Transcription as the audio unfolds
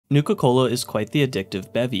Nuka-Cola is quite the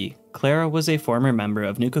addictive bevy. Clara was a former member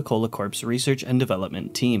of Nuka-Cola Corp's research and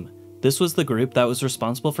development team. This was the group that was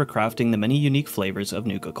responsible for crafting the many unique flavors of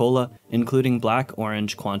Nuka-Cola, including black,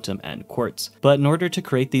 orange, quantum, and quartz. But in order to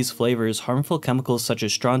create these flavors, harmful chemicals such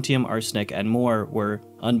as strontium, arsenic, and more were,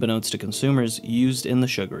 unbeknownst to consumers, used in the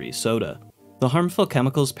sugary soda. The harmful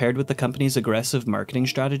chemicals paired with the company's aggressive marketing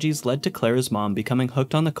strategies led to Clara's mom becoming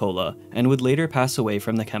hooked on the cola and would later pass away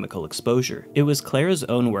from the chemical exposure. It was Clara's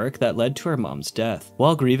own work that led to her mom's death.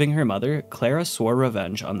 While grieving her mother, Clara swore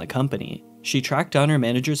revenge on the company. She tracked down her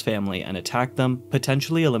manager's family and attacked them,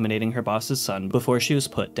 potentially eliminating her boss's son before she was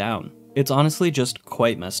put down. It's honestly just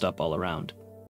quite messed up all around.